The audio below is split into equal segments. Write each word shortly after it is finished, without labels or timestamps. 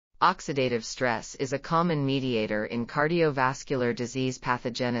Oxidative stress is a common mediator in cardiovascular disease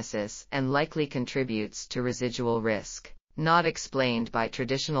pathogenesis and likely contributes to residual risk, not explained by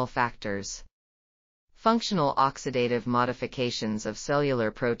traditional factors. Functional oxidative modifications of cellular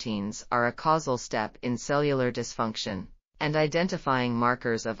proteins are a causal step in cellular dysfunction, and identifying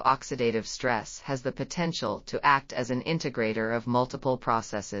markers of oxidative stress has the potential to act as an integrator of multiple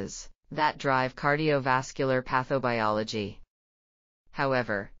processes that drive cardiovascular pathobiology.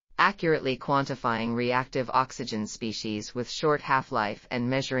 However, accurately quantifying reactive oxygen species with short half-life and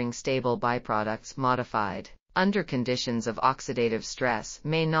measuring stable byproducts modified under conditions of oxidative stress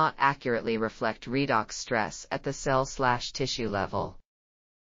may not accurately reflect redox stress at the cell/tissue level.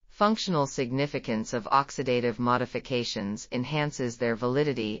 Functional significance of oxidative modifications enhances their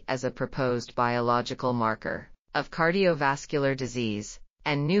validity as a proposed biological marker of cardiovascular disease,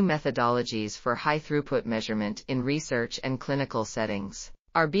 and new methodologies for high-throughput measurement in research and clinical settings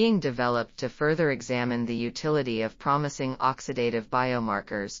are being developed to further examine the utility of promising oxidative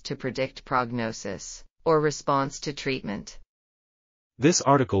biomarkers to predict prognosis or response to treatment. This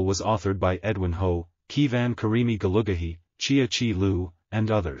article was authored by Edwin Ho, Keyvan, Karimi, Galougahi, Chia-Chi Liu, and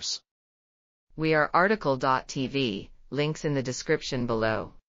others. We are RTCLTV, links in the description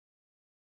below.